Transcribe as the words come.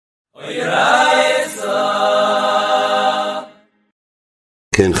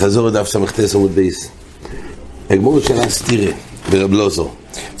כן, חזור לדף סמכתס עמוד בייס. הגמור שאלה סתירה ברב לוזר.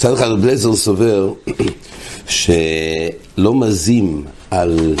 מצד אחד רב לוזר סובר שלא מזים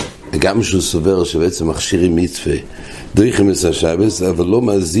על, גם שהוא סובר שבעצם מכשירים מצווה דריכים מסע שבס, אבל לא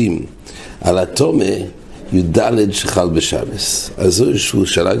מזים על התומה י"ד שחל בשבס. אז זו שהוא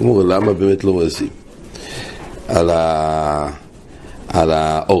שאלה גמור למה באמת לא מזים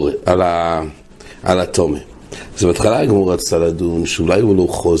על התומה. אז בהתחלה הגמור רצתה לדון שאולי הוא לא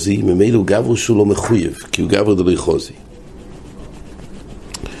חוזי, ממילא הוא גבר שהוא לא מחויב, כי הוא גבר דלוי חוזי.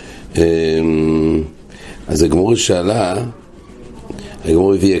 אז הגמור שאלה,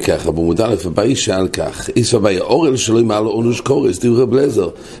 הגמור הביאה ככה, במודע לפבאי שאל כך, איס פבאי אורל שלא ימעל אונוש קורס, דיו רב לזר,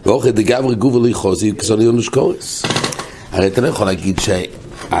 ואוכל דגבר גובר לי חוזי, כסוני אונוש קורס. הרי אתה לא יכול להגיד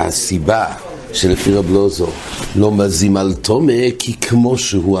שהסיבה שלפי רב לוזר לא מזים על תומה, כי כמו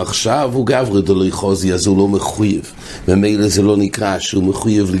שהוא עכשיו הוא גבר דלוי חוזי, אז הוא לא מחויב. ממילא זה לא נקרא שהוא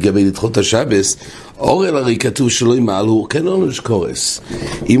מחויב לגבי לדחות השבס. אורל הרי כתוב שלא ימעל הוא כן אונוש קורס.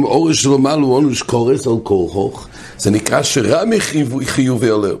 אם אורל שלא מעל הוא אונוש קורס על כורחוך, זה נקרא שרע מחיובי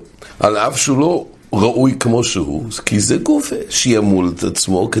עולר. על אף שהוא לא ראוי כמו שהוא, כי זה גופה שימול את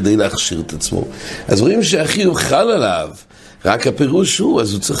עצמו כדי להכשיר את עצמו. אז רואים שהחיוב חל עליו, רק הפירוש הוא,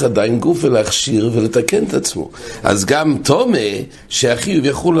 אז הוא צריך עדיין גופה להכשיר ולתקן את עצמו. אז גם תומה, שהחיוב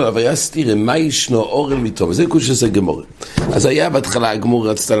יחול עליו, היה סתירה, מה ישנו אורל מתומה? זה קוש שזה גמור. אז היה בהתחלה, הגמור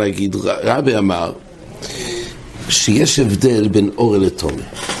רצתה להגיד, רבי אמר, שיש הבדל בין אורל לתומה.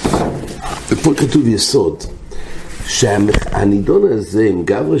 ופה כתוב יסוד, שהנידון הזה, אם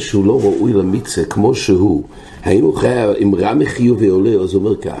גבר שהוא לא ראוי למצווה כמו שהוא, האם הוא חייב, אם רע מחיוב ועולה, אז הוא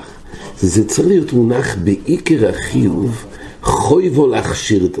אומר כך, זה צריך להיות מונח בעיקר החיוב, חויבו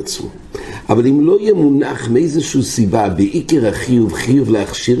להכשיר את עצמו. אבל אם לא יהיה מונח מאיזושהי סיבה בעיקר החיוב, חיוב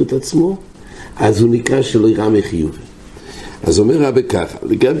להכשיר את עצמו, אז הוא נקרא שלא ירע מחיוב. אז אומר רבי ככה,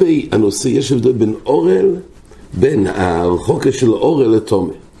 לגבי הנושא יש הבדל בין אורל, בין הרחוקה של אורל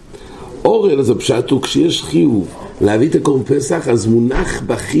לתומה. אורל זה פשט הוא כשיש חיוב להביא את הקורבן פסח, אז מונח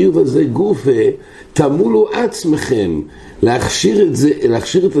בחיוב הזה גופה, תמולו עצמכם להכשיר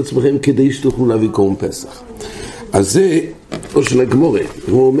את עצמכם כדי שתוכלו להביא קורבן פסח. אז זה או של הגמורה,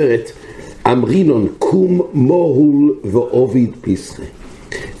 הוא אומרת, אמרינון קום מוהול ואוביד פסחה,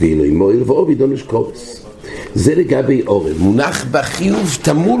 ואילו מוהול ואוביד אונוש קורס. זה לגבי אורל, מונח בחיוב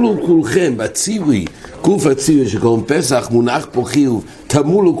תמולו כולכם, בציווי, גוף הציווי שקורבן פסח, מונח פה חיוב,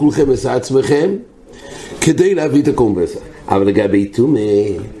 תמולו כולכם את עצמכם, כדי להביא את הקורבן פסח. אבל לגבי תומה,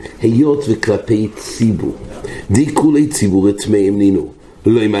 היות וכלפי ציבור, דיקולי ציבור הטמאים נינו,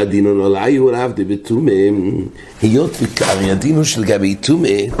 לא אם הדינון עליי הוא עבדי בתומה, היות וכארי הדינו של גבי תומה,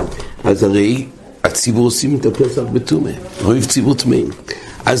 אז הרי הציבור עושים את הפסח בתומה, רוב ציבור טמאים.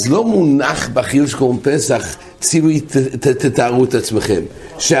 אז לא מונח בחיוב של קורבן פסח, ציבור תתארו את עצמכם,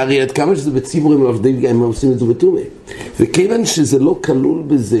 שהרי עד כמה שזה בציבור הם עבדי, הם עושים את זה בתומה. וכיוון שזה לא כלול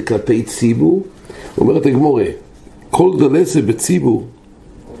בזה כלפי ציבור, אומרת הגמורה, כל דלסה בציבור,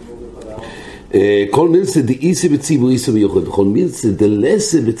 כל מילסה דאיסה בציבור איסה ביוחד, וכל מילסה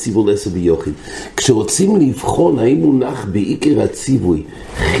דלסה בציבור לסה ביוחד. כשרוצים לבחון האם מונח בעיקר הציווי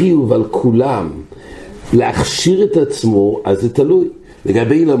חיוב על כולם להכשיר את עצמו, אז זה תלוי.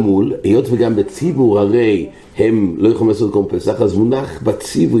 לגבי למול, היות וגם בציבור הרי הם לא יכולים לעשות קורבן פסח, אז מונח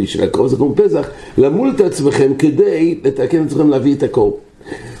בציווי של הקורבן קורבן פסח, למול את עצמכם כדי לתקן את עצמכם להביא את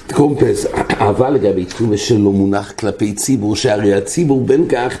קורבן פסח. אבל לגבי תומה שלא מונח כלפי ציבור, שהרי הציבור בין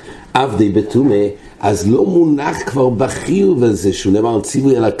כך עבדי בתומה, אז לא מונח כבר בחיוב הזה, שהוא נאמר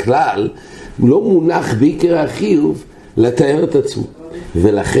ציווי על הכלל, לא מונח בעיקר החיוב לתאר את עצמו.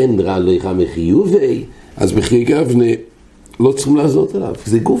 ולכן רע לא ירע מחיובי, אז בחיי אבנה לא צריכים לעזות עליו,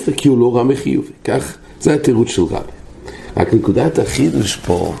 זה גופה כי הוא לא רע מחיובי. כך זה התירוץ של רבי. רק נקודת החידוש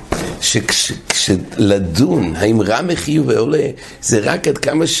פה, שכשלדון האם רע מחיוב עולה, זה רק עד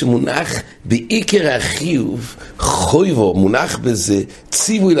כמה שמונח בעיקר החיוב, חויבו, מונח בזה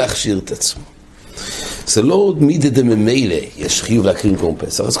ציווי להכשיר את עצמו. זה לא מידה דממילא, יש חיוב להקריב קורבן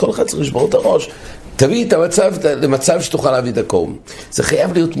פסח, אז כל אחד צריך לשבור את הראש, תביא את המצב למצב שתוכל להביא את הקורבן. זה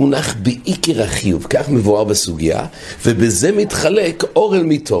חייב להיות מונח בעיקר החיוב, כך מבואר בסוגיה, ובזה מתחלק אורל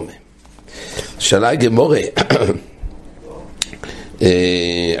מתומה. שאלה גמורה,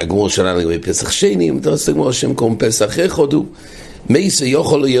 הגמור שלנו לגבי פסח שני, אם אתה רוצה לגמור השם קורבן פסח אחד הוא מייסה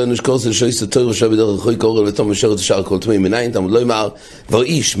יוכל יונש קורסל שויסה תוירו שווה דרך חוי קורל ותום משרת השאר כל תמי מנין תמוד לא אמר כבר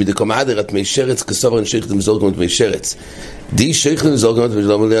איש מדקום עדר את מי שרץ כסוברן שייך למזור את מי שרץ די שייך למזור את מי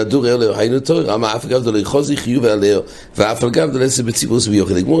שלום לידור אלו היינו תויר אמה אף אגב דולי חוזי חיוב עליו ואף אגב דולי עשה בציבור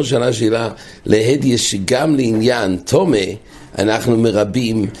סביוחד. הגמור שאלה להדיה שגם לעניין תומה אנחנו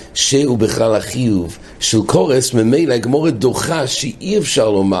מרבים שהוא בכלל החיוב של קורס, ממילא הגמורה דוחה שאי אפשר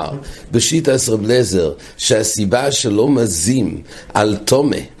לומר בשיטת רב אליעזר שהסיבה שלא מזים על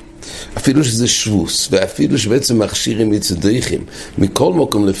תומה, אפילו שזה שבוס, ואפילו שבעצם מכשירים מצדדיכים, מכל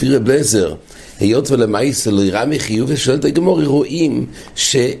מקום לפי רב אליעזר, היות ולמעשה לא יראה מחיוב, ושואלת הגמורה רואים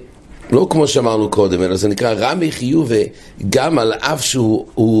לא כמו שאמרנו קודם, אלא זה נקרא רמי חיובה גם על אף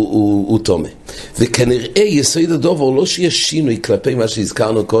שהוא תומה. וכנראה יסוד הדובר לא שיש שינוי כלפי מה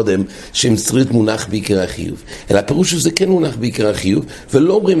שהזכרנו קודם, שמצרית מונח בעיקר החיוב. אלא הפירוש שזה כן מונח בעיקר החיוב,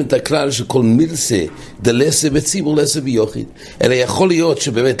 ולא אומרים את הכלל שכל מילסה דלסה בציבור לסה ביוחיד. אלא יכול להיות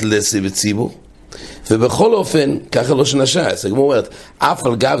שבאמת לסה בציבור, ובכל אופן, ככה לא שנשאס, הגמרא אומרת, אף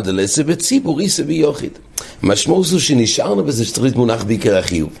על גב דלסה בציבור איסה ביוחיד. המשמעות זו שנשארנו בזה שצריך מונח בעיקר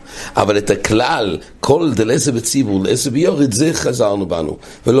החיוב, אבל את הכלל, כל דלסה בציבור, לסה ביוחיד, זה חזרנו בנו,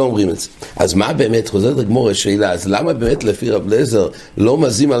 ולא אומרים את זה. אז מה באמת, חוזרת הגמרא שאלה, אז למה באמת לפי רב אליעזר לא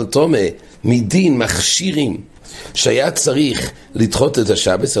מזים על תומה מדין מכשירים, שהיה צריך לדחות את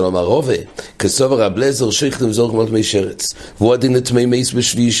השבס, אלא אמר רובה, כסובר רב אליעזר שייך למזור כמו תמי שרץ, והוא הדין לתמי מייס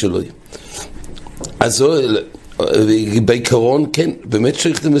בשביעי שלו. אז זו, בעיקרון, כן, באמת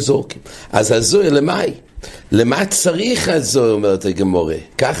שייך למזורקים. אז הזו, למה צריך הזו, אומרת הגמורה?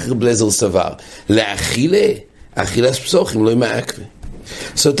 כך רב אליעזר סבר. אכילס פסוחים, לא מעכבה.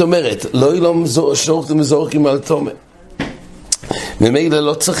 זאת אומרת, לא שייך למזורקים על תומה. ממילא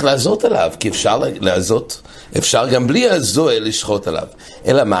לא צריך לעזות עליו, כי אפשר לעזות, אפשר גם בלי הזו לשחוט עליו.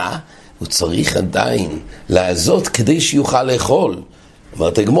 אלא מה? הוא צריך עדיין לעזות כדי שיוכל לאכול.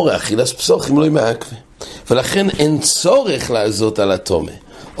 אומרת הגמורה, אכילס פסוחים לא מעכבה. ולכן אין צורך לעזות על התומה.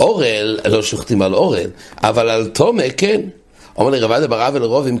 אורל, לא שוחטים על אורל, אבל על תומה כן. אומר לרבד ברב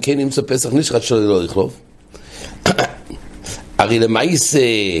ולרוב, אם כן נמצא פסח נשחט שלו לא יכלוב. הרי למעשה,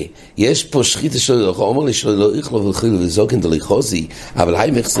 יש פה שחיטה שלו לא יכלוב, אומר לי שלו לא יכלוב ולכלו וזוקן דלי חוזי, אבל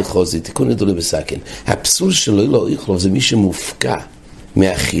היי מחסי חוזי, תיקון ידולי בסכן. הפסול שלו לא יכלוב זה מי שמופקע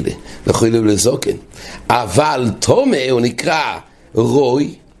מהאכילה, לכלו ולזוקן. אבל תומה הוא נקרא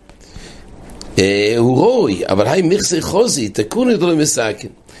רוי, הוא רוי, אבל היי מחסי חוזי, תיקון ידולי בסכן.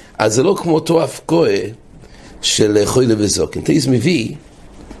 אז זה לא כמו אותו הפקועה של חוילה וזוקן. תאיז מביא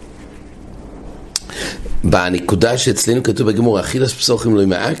בנקודה שאצלנו כתוב בגמור אכילס פסוחים לא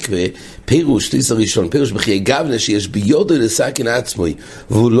מעכבה, פירוש, תיס הראשון, פירוש בחיי גבנה שיש ביודו לסכן עצמוי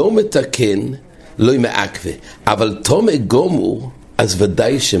והוא לא מתקן לא מעכבה, אבל תומה גומור אז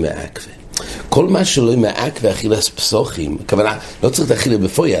ודאי שמעכבה. כל מה שלא מעכבה אכילס פסוחים, הכוונה לא צריך להכילה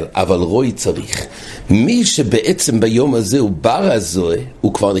בפויל, אבל רוי צריך. מי שבעצם ביום הזה הוא בר הזוה,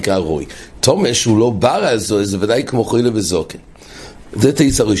 הוא כבר נקרא רוי. תומה שהוא לא בר הזוה, זה ודאי כמו חוילה וזוקן. זה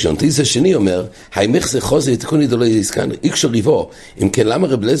תאיס הראשון. תאיס השני אומר, המחסי חוזי תיקוני דולא יזכן, איקשר ריבו. אם כן, למה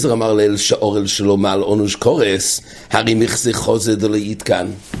רב אליעזר אמר לאל שאורל שלו מעל עונש קורס, הרי מחסי חוזי דולא יתקן.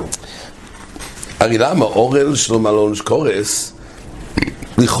 הרי למה אורל שלו מעל עונש קורס,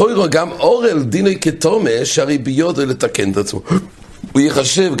 לכאורה גם אורל דיני כתומה, שהרי ביודו לתקן את עצמו. הוא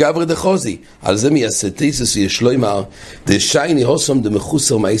יחשב גבר דחוזי. על זה מייסד תיסס יש לו אמר, דשייני הוסם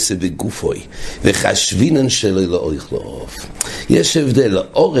דמחוסר מייסה בגופוי, וחשבינן שלו לא יחלוף. יש הבדל,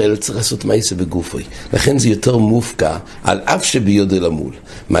 אורל צריך לעשות מייסה בגופוי, לכן זה יותר מופקע, על אף שביודו למול.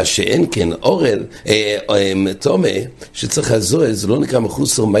 מה שאין כן, אורל, תומה, שצריך הזוהה, זה לא נקרא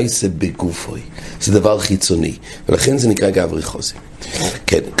מחוסר מייסה בגופוי. זה דבר חיצוני, ולכן זה נקרא גבר חוזי.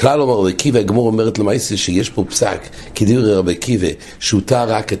 כן, כלל אומר רבי עקיבא, הגמור אומרת למעשה שיש פה פסק, כדברי רבי עקיבא, שהותר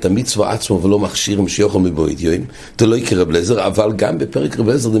רק את המצווה עצמו ולא מכשיר משיוכו מבוידיועים, זה לא יקרה רב אליעזר, אבל גם בפרק רב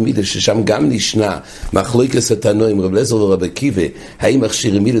אליעזר דמידה, ששם גם נשנה מחלוקת התנועים רב אליעזר ורבי עקיבא, האם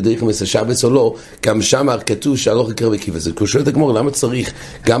מכשירים מילה דרך חמש השבץ או לא, גם שם כתוב שהלוך יקרה רבי עקיבא. זה שואלת הגמור, למה צריך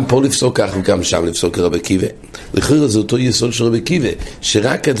גם פה לפסוק כך וגם שם לפסוק רבי עקיבא? לכן זה אותו יסוד של רבי עקיבא,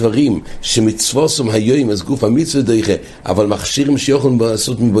 שרק הדברים שמצווסם היום אז גוף המצווה דוחה, אבל מכשירים שיוכלו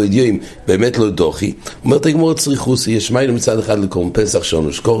לעשות מבוידיועים באמת לא דוחי. אומרת הגמור צריכוס, יש מיילה מצד אחד לקרום פסח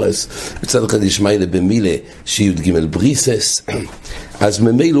שעונש קורס, מצד אחד יש מיילה במילה שי"ג בריסס. אז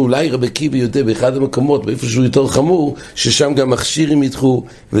ממילא אולי רבי עקיבא יודע באחד המקומות, באיפה שהוא יותר חמור, ששם גם מכשירים ידחו,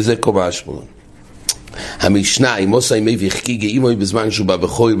 וזה קומה השמונה. המשנה, אם עושה ימי וחגיגה, אם הוא בזמן שהוא בא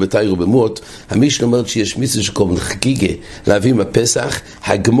בחול, בתאיר ובמות, המשנה אומרת שיש מיסה שקוראים חגיגה להביא מהפסח,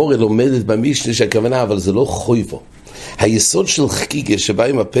 הגמורה לומדת במשנה שהכוונה, אבל זה לא חויבו. היסוד של חגיגה שבא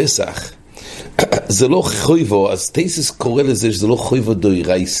עם הפסח, זה לא חויבו, אז תייסס קורא לזה שזה לא חויבו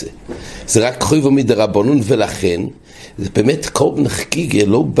דוירייסה. זה רק חויבו מדרבנון, ולכן, זה באמת קורבן חגיגה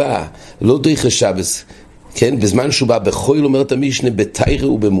לא בא, לא דויחה שבס, כן, בזמן שהוא בא בחול, אומרת המשנה,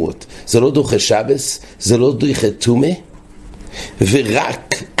 בתאיר ובמות. זה לא דוחה שבס, זה לא דוחה תומה,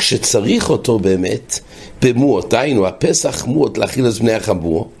 ורק כשצריך אותו באמת, במועות, היינו, הפסח מועות להכיל את בני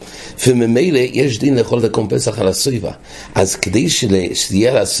החמור, וממילא יש דין לאכול את הקורבן פסח על הסויבה. אז כדי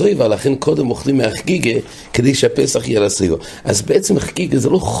שיהיה על הסויבה, לכן קודם אוכלים מהחגיגה, כדי שהפסח יהיה על הסויבה. אז בעצם החגיגה זה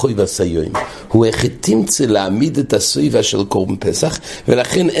לא חויבה סיום, הוא איך תמצא להעמיד את הסויבה של קורבן פסח,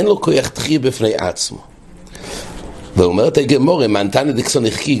 ולכן אין לו כוח תחייה בפני עצמו. ואומרת הגמורה, מנתנא דקסון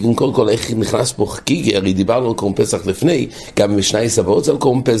החגיג, עם כל איך נכנס פה חגיגה, הרי דיברנו על קורבן פסח לפני, גם במשנה סבאות על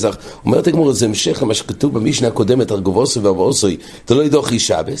קורבן פסח, אומרת הגמורה, זה המשך למה שכתוב במשנה הקודמת, ארגובוסי ואבוסי, אתה לא ידוחי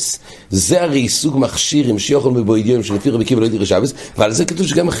שבס, זה הרי סוג מכשיר עם שיוכל מבוידיום, שלפי רבי עקיבא לא ידוחי שבס, ועל זה כתוב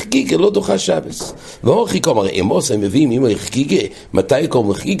שגם חגיגה לא דוחה שבס. ואורכי כלומר, אמוס, הם מביאים אם חגיגה, מתי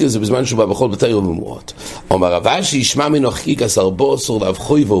קורבן חגיגה, זה בזמן שהוא בא בכל בתי ובמועות. אומר אבל שישמע ממנו חגיגה, סרבו אסור לאב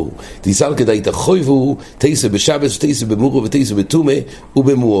חויבו, תיסל כדאי את החויבו, תיסה בשבס, תיסה במורו ותיסה בתומה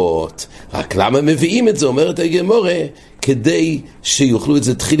ובמועות. רק למה מביאים את זה? אומרת הגמורה, כדי שיוכלו את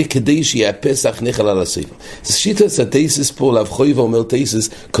זה תחילי, כדי שיהיה הפסח נחל על הספר. זה שיטס התיסס פה להבחוי ואומר תיסס,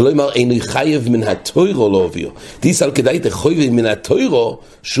 כלומר אינו חייב מן התוירו לא הביאו. תיסל כדאי תחוי מן התוירו,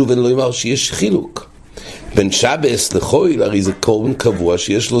 שוב אין לו אומר שיש חילוק. בין שבס לחוי, הרי זה קורבן קבוע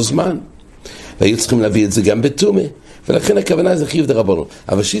שיש לו זמן. והיו צריכים להביא את זה גם בתומה. ולכן הכוונה זה חייב דרבנו.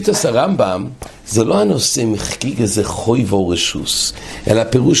 אבל שיטס הרמב"ם, זה לא הנושא מחגיג איזה חוי ורשוס, אלא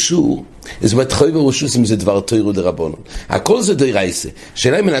פירוש הוא, זאת אומרת חוי ורשוס אם זה דבר תוירו דרבנו. הכל זה דרייסה.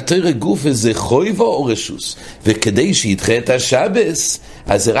 שאלה אם התוירו גוף איזה חוי ורשוס, וכדי שידחה את השבס,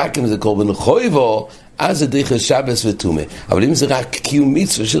 אז זה רק אם זה קורבן חוי ור, אז זה דרך שבס ותומה. אבל אם זה רק קיום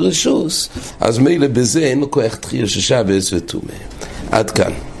מצווה של רשוס, אז מילא בזה אין לו כוח תחייה של שבס ותומה. עד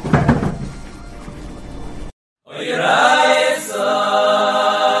כאן.